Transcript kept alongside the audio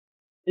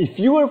If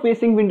you are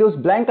facing Windows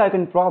blank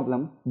icon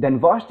problem,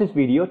 then watch this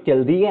video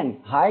till the end.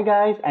 Hi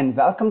guys and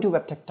welcome to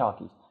WebTech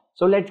Talkies.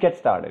 So let's get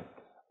started.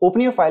 Open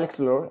your File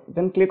Explorer,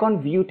 then click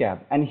on View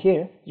tab, and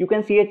here you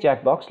can see a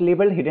checkbox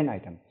labeled Hidden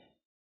Item.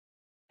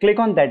 Click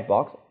on that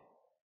box.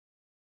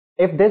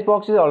 If this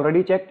box is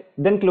already checked,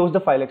 then close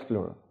the File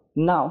Explorer.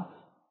 Now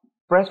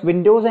press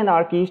Windows and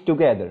R keys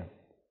together,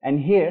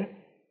 and here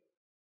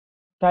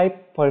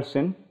type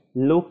person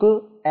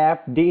local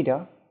app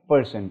data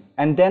person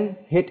and then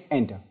hit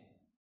enter.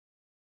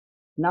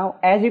 Now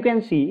as you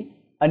can see,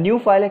 a new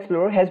File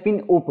Explorer has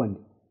been opened.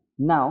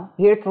 Now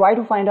here try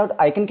to find out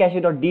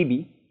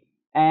iconcache.db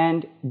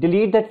and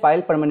delete that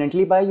file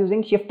permanently by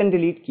using Shift and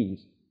Delete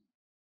keys.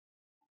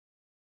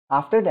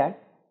 After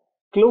that,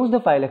 close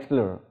the File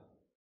Explorer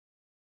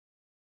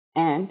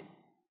and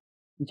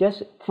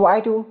just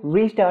try to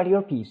restart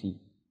your PC.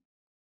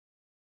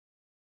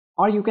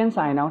 Or you can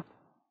sign out.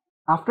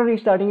 After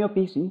restarting your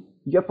PC,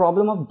 your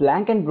problem of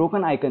blank and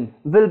broken icon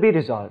will be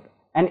resolved,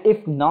 and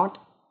if not,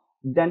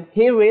 then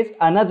here is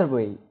another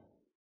way.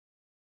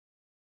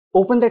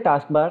 Open the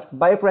taskbar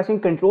by pressing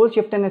Ctrl,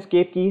 Shift and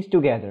Escape keys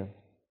together,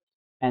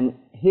 and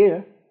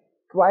here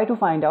try to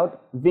find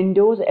out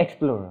Windows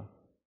Explorer.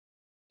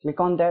 Click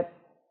on that.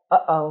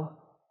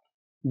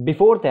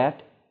 Before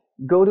that,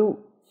 go to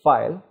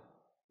File,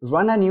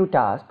 run a new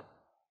task,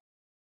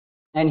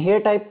 and here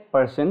type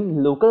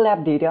person local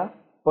app data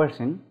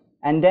person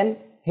and then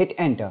hit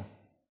enter.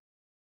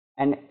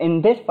 And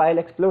in this File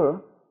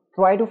Explorer,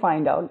 try to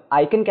find out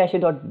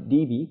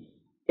iconcache.db.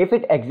 If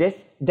it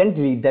exists, then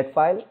delete that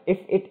file. If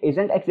it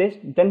isn't exist,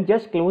 then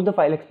just close the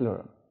File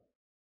Explorer.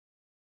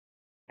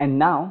 And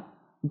now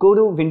go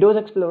to Windows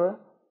Explorer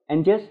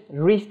and just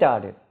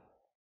restart it.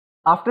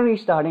 After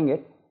restarting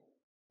it,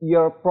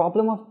 your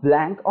problem of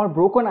blank or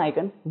broken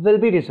icon will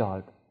be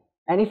resolved.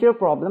 And if your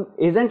problem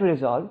isn't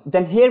resolved,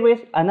 then here is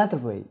another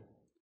way.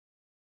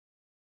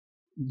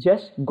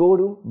 Just go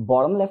to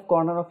bottom left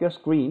corner of your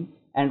screen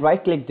and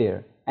right click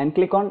there and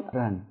click on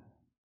Run.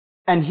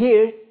 And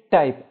here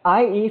type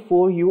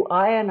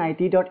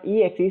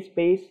ie4uinit.exe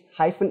space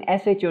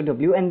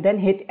 -show and then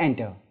hit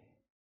enter.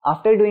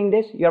 After doing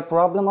this, your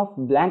problem of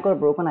blank or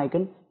broken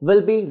icon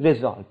will be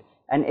resolved.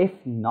 And if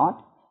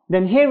not,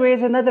 then here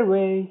is another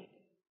way.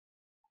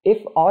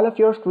 If all of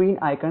your screen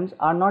icons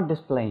are not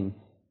displaying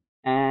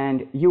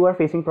and you are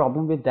facing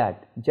problem with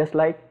that, just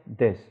like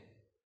this,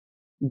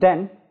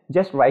 then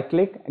just right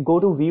click, go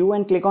to View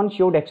and click on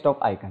Show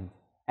Desktop Icons.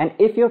 And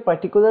if your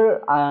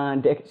particular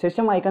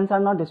system icons are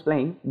not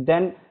displaying,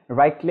 then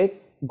right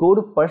click, go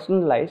to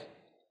Personalize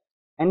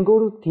and go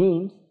to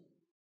Themes.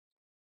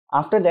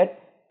 After that,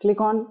 click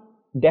on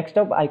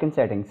Desktop Icon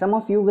Settings. Some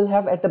of you will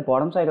have at the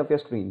bottom side of your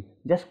screen.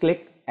 Just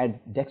click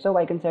at Desktop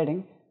Icon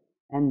Setting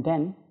and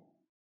then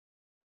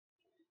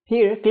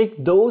here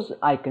click those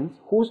icons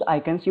whose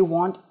icons you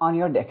want on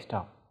your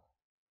desktop.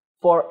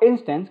 For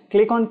instance,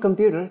 click on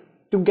Computer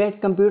to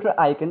get computer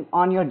icon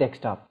on your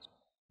desktop,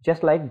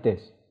 just like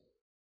this.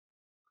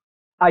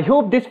 I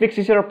hope this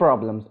fixes your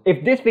problems.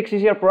 If this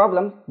fixes your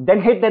problems,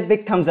 then hit that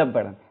big thumbs up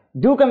button.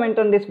 Do comment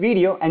on this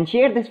video and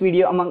share this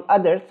video among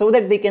others so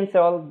that they can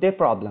solve their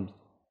problems.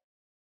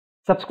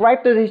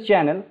 Subscribe to this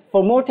channel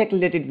for more tech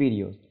related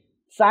videos.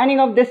 Signing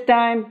off this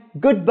time,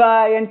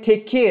 goodbye and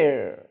take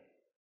care.